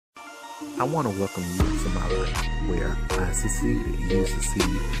I want to welcome you to my life where I succeeded, you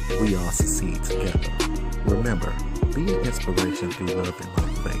succeed, we all succeed together. Remember, be an inspiration through love and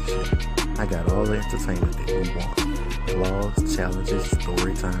motivation. I got all the entertainment that you want. Vlogs, challenges,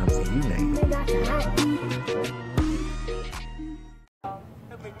 story times, you name it.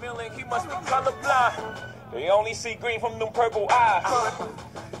 McMillan, he must be colorblind. They only see green from them purple eyes.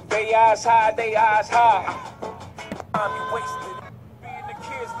 They eyes high, they eyes high. Time you wasted. Being the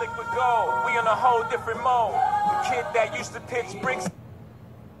kids liquid gold. We in a whole different mode. The kid that used to pitch bricks.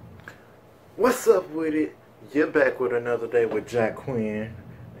 What's up with it? You're back with another day with Jaquin,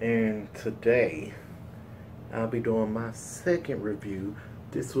 and today I'll be doing my second review.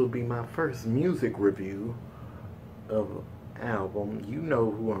 This will be my first music review of an album. You know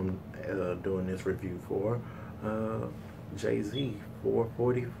who I'm doing this review for. Jay-Z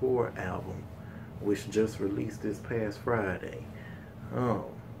 444 album, which just released this past Friday.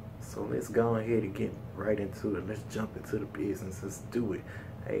 So let's go ahead and get right into it. Let's jump into the business. Let's do it.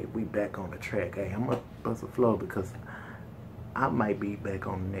 Hey, we back on the track. Hey, I'm gonna bust a flow because I might be back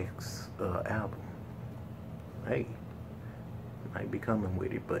on the next album. Hey, might be coming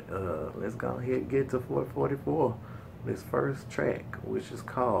with it, but let's go ahead and get to 444. This first track, which is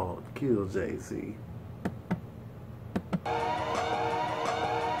called Kill Jay-Z.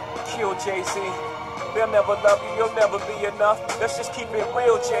 Kill Jay-Z. They'll never love you, you'll never be enough. Let's just keep it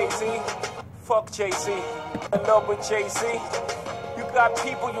real, Jay-Z. Fuck Jay-Z. In love with Jay-Z. You got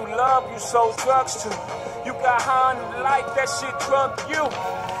people you love, you sold drugs to. You got high on life, that shit drunk you.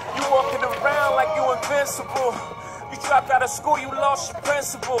 You walking around like you invincible. You dropped out of school, you lost your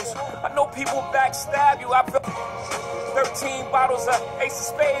principles. I know people backstab you. I feel 13 bottles of Ace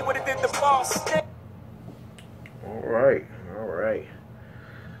of Spade, what it did the boss. Alright.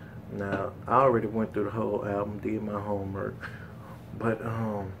 Now, I already went through the whole album, did my homework. But,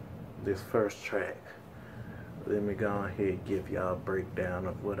 this first track, let me go ahead and give y'all a breakdown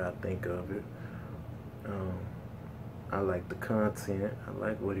of what I think of it. I like the content. I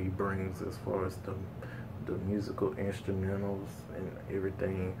like what he brings as far as the musical instrumentals and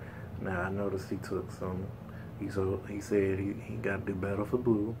everything. Now, I noticed he took some. He said he got to do better for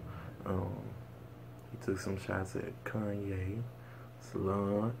Blue. He took some shots at Kanye,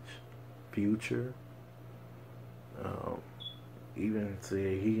 Solange, Future. Even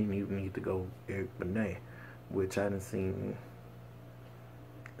said he didn't even need to go Eric Benet, which I didn't see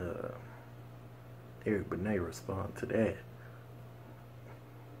Eric Benet respond to that.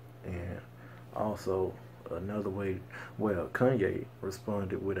 And also another way, well, Kanye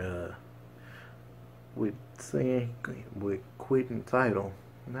responded with saying with quitting Tidal.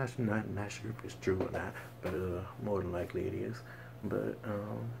 Not sure if it's true or not, but more than likely it is. But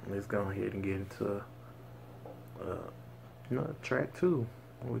let's go ahead and get into track 2,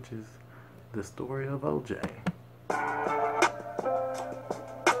 which is the story of OJ.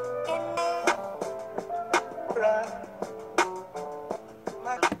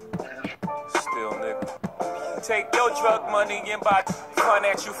 Still, nigga. Take your drug money and buy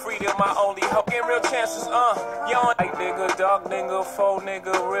financial freedom. My only hope. Get real chances, young like nigga, dog nigga, faux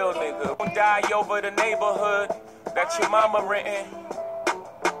nigga, real nigga. Don't die over the neighborhood that your mama renting.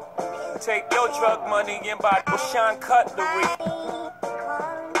 Take your drug money and buy Sean Cutlery.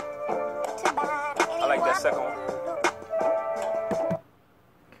 I like that second one.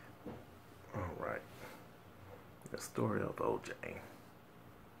 Alright. The story of OJ.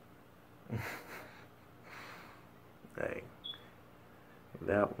 Hey.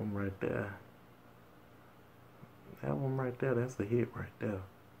 That one right there. That's a hit right there.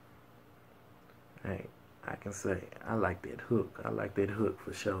 Hey, I can say I like that hook. I like that hook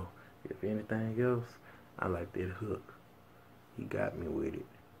for sure. If anything else, I like that hook. He got me with it.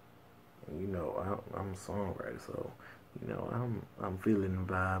 And you know, I'm a songwriter, so you know, I'm feeling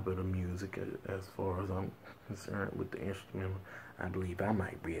the vibe of the music as far as I'm concerned with the instrumental. I believe I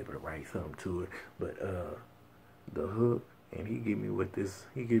might be able to write something to it. But the hook, and he gave me with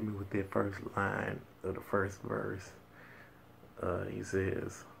that first line of the first verse. He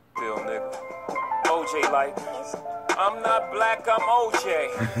says, Still, nigga. OJ like, I'm not black, I'm OJ.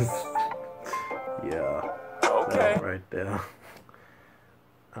 Yeah. Okay. Right there.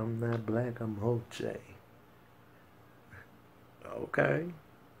 I'm not black, I'm OJ. Okay.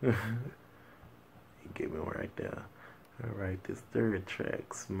 He gave me one right there. Alright, this third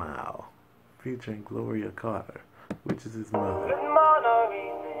track, Smile, featuring Gloria Carter, which is his mother. Good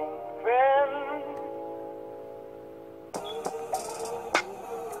morning, friend.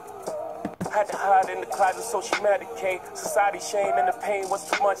 Had to hide in the closet so she medicate. Society shame and the pain was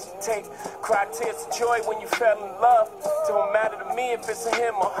too much to take. Cry tears of joy when you fell in love. Don't matter to me if it's a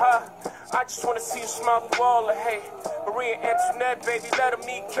him or her. I just wanna see you smile through all the hate. Maria Antoinette, baby, let her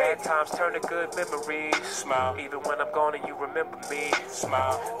meet Kate. Bad times turn to good memories. Smile. Even when I'm gone and you remember me.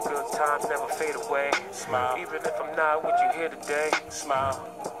 Smile. Good times never fade away. Smile. Even if I'm not with you here today. Smile.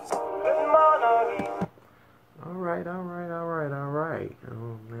 Alright. That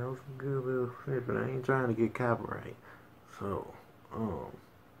was a good little fit, but I ain't trying to get copyright. So,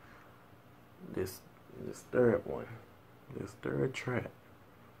 this third one, this third track,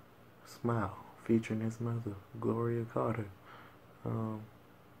 Smile, featuring his mother, Gloria Carter.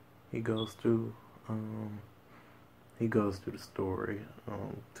 He goes through the story,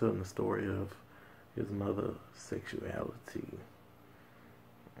 telling the story of his mother's sexuality.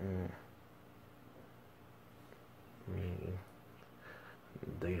 I mean,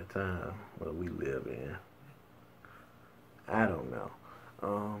 the day of time where we live in, I don't know.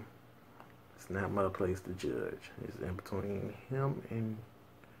 It's not my place to judge. It's in between him and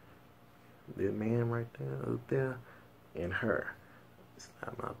the man right there, up there, and her. It's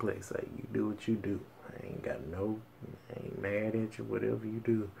not my place. Like, you do what you do. I ain't mad at you. Whatever you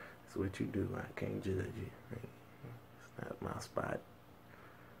do, it's what you do. I can't judge you. It's not my spot.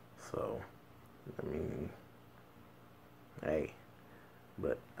 So, I mean, hey,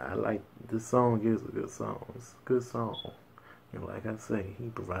 but I like this song. Is a good song. It's a good song. And like I say, he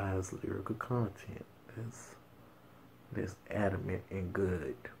provides lyrical content that's adamant and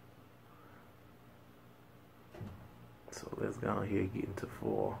good. So let's go ahead and get into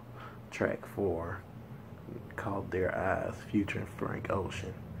track 4, called Their Eyes, featuring Frank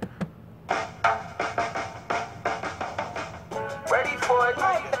Ocean. Ready for it?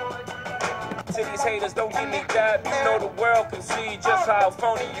 To these haters, don't give me that. You know the world can see just how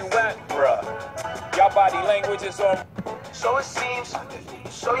phony you act, bruh. Y'all body language is on. So it seems,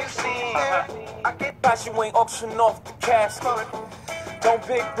 so you seem. I get past you ain't auctioning off the casket. Don't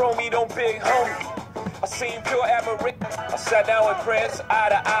big bro me, don't big homie. I seen pure admiration. I sat down with Prince eye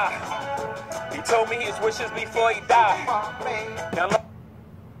to eye. He told me his wishes before he died. Now look.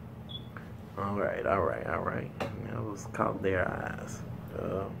 Alright. That was called Their Eyes.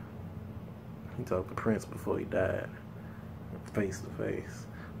 He talked to Prince before he died, face to face.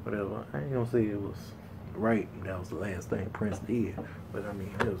 Whatever. I ain't gonna say it was right. That was the last thing Prince did. But I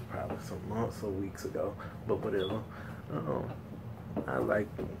mean, it was probably some months or weeks ago. But whatever. I like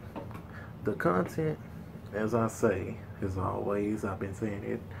the content. As I say, as always, I've been saying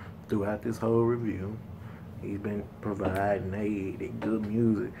it throughout this whole review. He's been providing good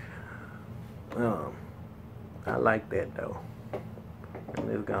music. I like that though. And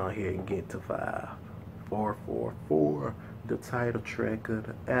let's go ahead and get to 5. 444, the title track of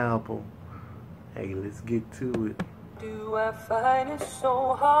the album. Hey, let's get to it. Do I find it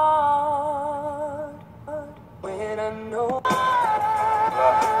so hard when I know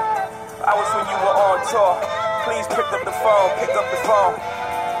I was when you were on tour. Please pick up the phone.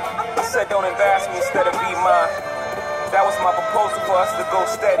 I said don't embarrass me instead of be mine. That was my proposal for us to go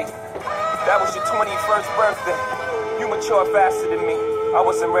steady. That was your 21st birthday. You matured faster than me. I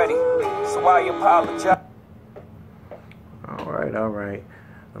wasn't ready, so I apologize. Alright.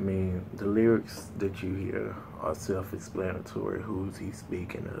 I mean, the lyrics that you hear are self-explanatory. Who's he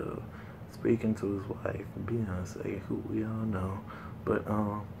speaking of? Speaking to his wife, Beyonce, who we all know. But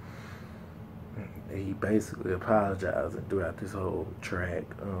he basically apologizing throughout this whole track.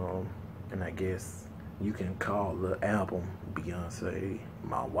 And I guess you can call the album Beyonce,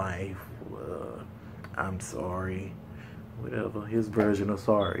 My Wife, I'm Sorry, whatever. His version of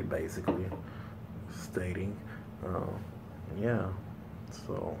sorry, basically, stating, yeah.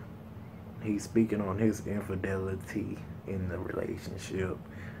 So he's speaking on his infidelity in the relationship.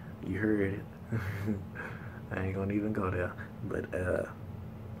 You heard it. I ain't gonna even go there, but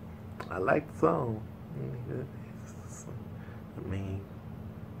I like the song. I mean,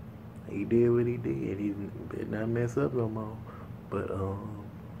 he did what he did. He better not mess up no more. But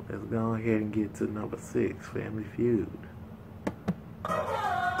let's go ahead and get to number 6, Family Feud.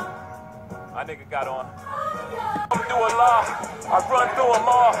 My nigga got on. I'm through a law. I run through them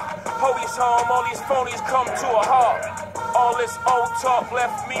all. Police home, all these phonies come to a halt. All this old talk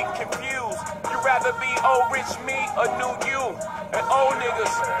left me confused. You rather be old rich me or new you? And old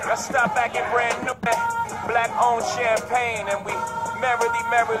niggas that stop acting brand new. Black owned champagne and we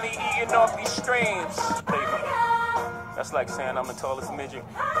merrily eating off these streams. That's like saying I'm the tallest midget.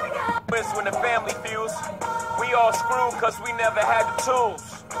 When the family feuds, we all screwed cause we never had the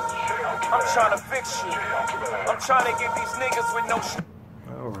tools. I'm trying to fix you. I'm trying to get these niggas with no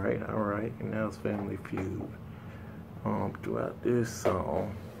Alright. And now it's Family Feud. Throughout this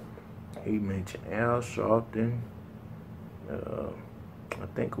song, he mentioned Al Sharpton. I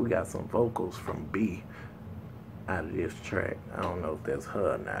think we got some vocals from B out of this track. I don't know if that's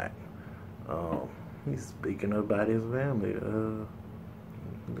her or not. He's speaking about his family,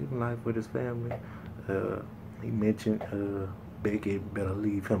 living life with his family. He mentioned Becky better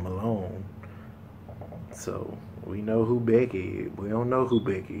leave him alone. So we know who Becky is. We don't know who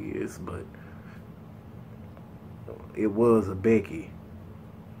Becky is, but it was a Becky,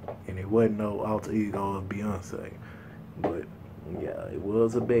 and it wasn't no alter ego of Beyonce. But yeah, it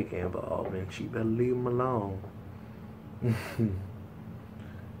was a Becky involved, and she better leave him alone.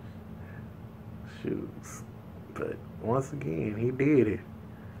 Shoes. But once again, he did it.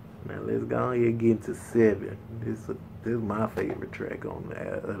 Now let's go ahead and get to 7. This is my favorite track on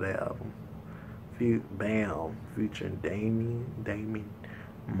the album. Bam, featuring Damian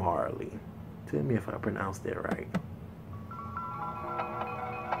Marley. Tell me if I pronounced that right.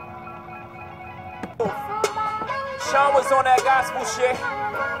 Sean was on that gospel shit.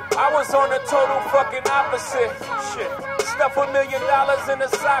 I was on the total fucking opposite shit. Stuff $1 million in a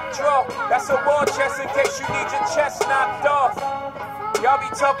sock drawer. That's a war chest in case you need your chest knocked off. Y'all be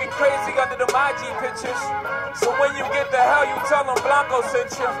talking crazy under them IG pictures. So when you get the hell, you tell them Blanco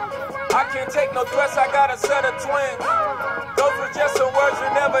sent you. I can't take no threats, I got a set of twins. Those were just some words you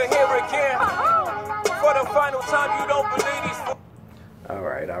never hear again. For the final time, you don't believe these.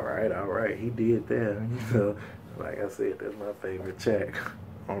 Alright. He did that. So, like I said, that's my favorite track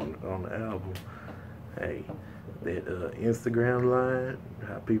on the album. Hey, that Instagram line,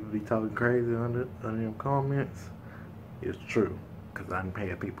 how people be talking crazy under them comments, it's true. Because I done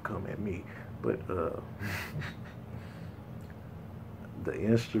had people come at me. But the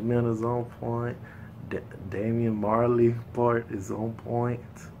instrumental's on point. Damian Marley part is on point.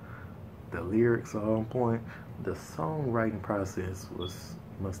 The lyrics are on point. The songwriting process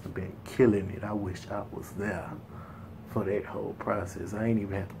must have been killing it. I wish I was there for that whole process. I ain't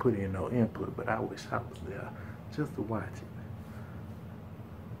even have to put in no input, but I wish I was there just to watch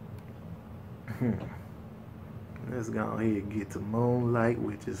it. Let's go ahead and get to Moonlight,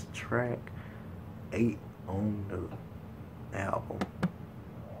 which is track 8 on the album.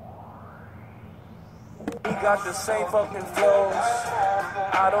 He got the same fucking flows.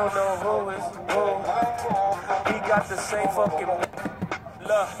 I don't know who is who. He got the same fucking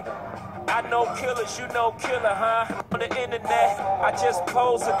look. I know killers, you know killer, huh? On the internet, I just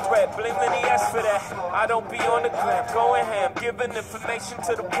pose a threat. Blame any S for that. I don't be on the gram, going ham, giving information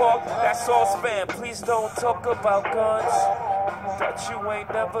to the park. That's all spam. Please don't talk about guns that you ain't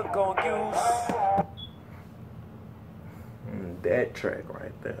never gonna use. That track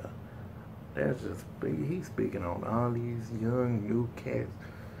right there. That's just, he's speaking on all these young, new cats,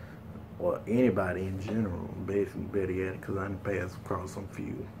 or anybody in general, basically, better yet, because I done passed across some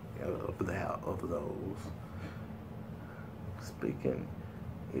few of those. Speaking,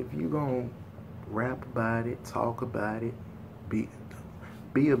 if you gonna rap about it, talk about it, be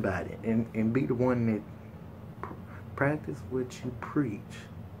about it, and be the one that practice what you preach.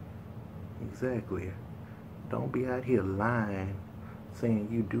 Exactly. Don't be out here lying, saying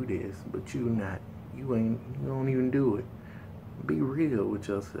you do this, but you don't even do it. Be real with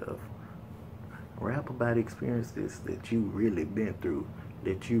yourself. Rap about experiences that you really been through,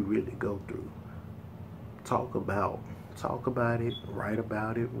 that you really go through. Talk about it, write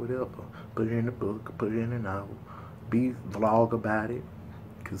about it, whatever. Put it in a book, put it in a novel. Vlog about it,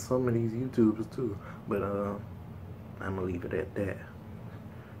 cause some of these YouTubers too. But I'm gonna leave it at that.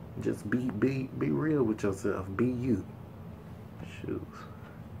 Just be real with yourself. Be you. Shoot.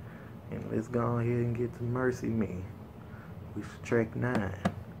 And let's go ahead and get to Mercy Me, which is track 9.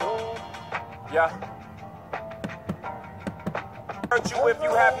 Yeah. Hurt you if you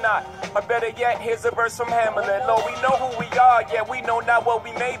have not. Or better yet, here's a verse from Hamlin. Lord, we know who we are, yeah, we know not what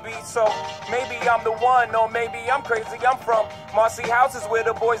we may be. So maybe I'm the one, or maybe I'm crazy. I'm from Marcy houses where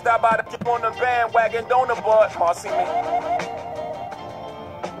the boys die by the jump on the bandwagon, don't abort Marcy Me.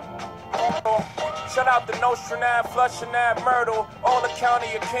 Shout out to Nostranab, Flushinab, Myrtle. All the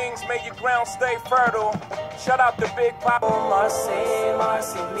county of kings, may your ground stay fertile. Shout out to Big Pop. Oh, Marcy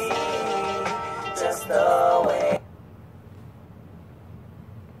me, just the way.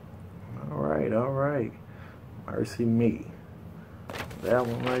 Alright. Mercy Me. That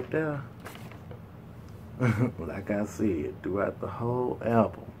one right there. Like I said, throughout the whole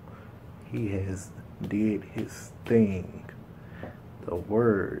album, he has did his thing. The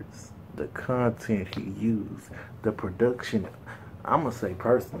words, the content he used, the production. I'm gonna say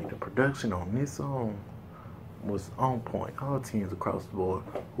personally, the production on this song was on point. All 10s across the board.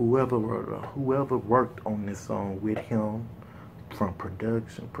 Whoever worked on this song with him, from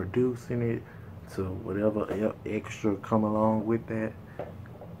production, producing it, to whatever extra come along with that,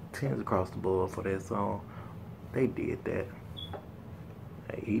 10s across the board for that song. They did that.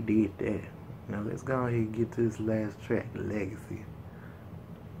 Hey, he did that. Now let's go ahead and get to this last track, Legacy.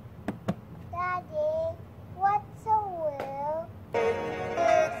 Daddy, what's a will?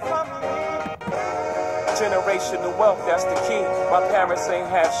 Generational wealth, that's the key. My parents ain't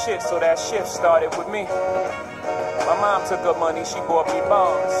have shit, so that shift started with me. My mom took her money, she bought me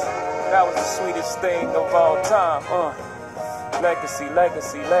bonds. That was the sweetest thing of all time. Legacy,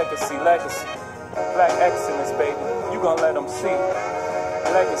 legacy, legacy, legacy. Black excellence, baby, you gon' let them see.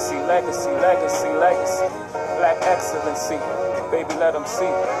 Legacy, legacy, legacy, legacy. Black excellency, baby, let them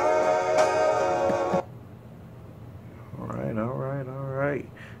see. Alright.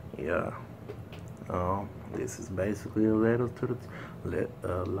 Yeah. This is basically a letter to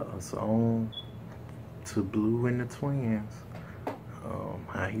a song to Blue and the Twins.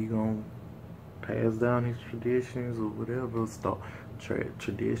 How he gonna pass down his traditions or whatever, start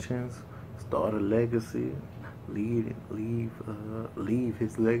a legacy, leave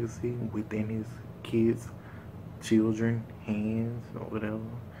his legacy within his kids, children, hands or whatever.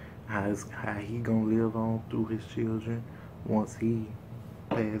 How he gonna live on through his children once he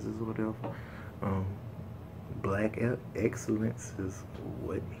passes or whatever. Black excellence is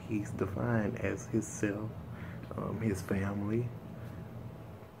what he's defined as himself, his family.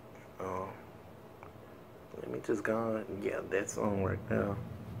 Let me just go on. Yeah, that song right now.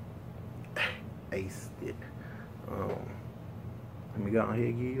 Aced it. Let me go ahead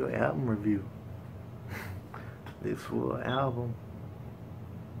and give you an album review. This full album,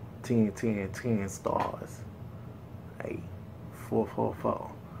 10 stars. Hey,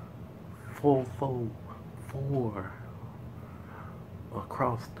 444. 444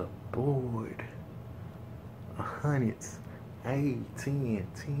 across the board. 100s.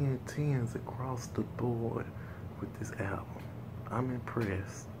 10s across the board with this album. I'm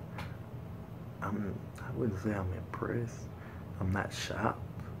impressed. I wouldn't say I'm impressed. I'm not shocked.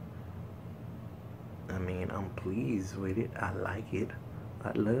 I mean, I'm pleased with it. I like it.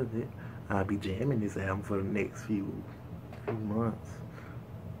 I love it. I'll be jamming this album for the next few months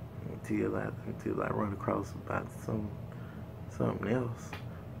until I run across about something else.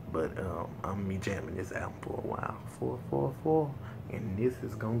 But I'm gonna be jamming this album for a while. 444, and this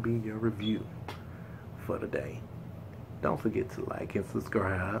is gonna be your review for the day. Don't forget to like and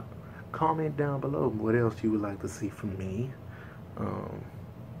subscribe. Comment down below what else you would like to see from me.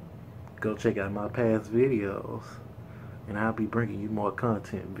 Go check out my past videos, and I'll be bringing you more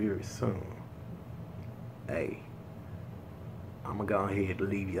content very soon. Hey, I'm gonna go ahead and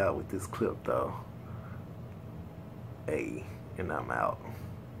leave y'all with this clip though. Hey, and I'm out.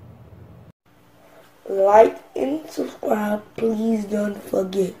 Like and subscribe, please don't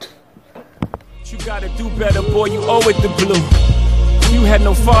forget. You gotta do better, boy, you owe it to Blue. You had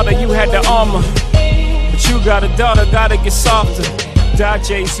no father, you had the armor. But you got a daughter, gotta get softer. Die,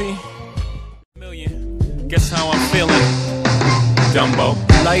 Jay-Z. Million, guess how I'm feeling? Dumbo.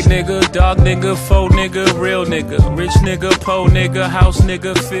 Light nigga, dog nigga, faux nigga, real nigga. Rich nigga, po nigga, house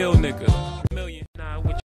nigga, field nigga.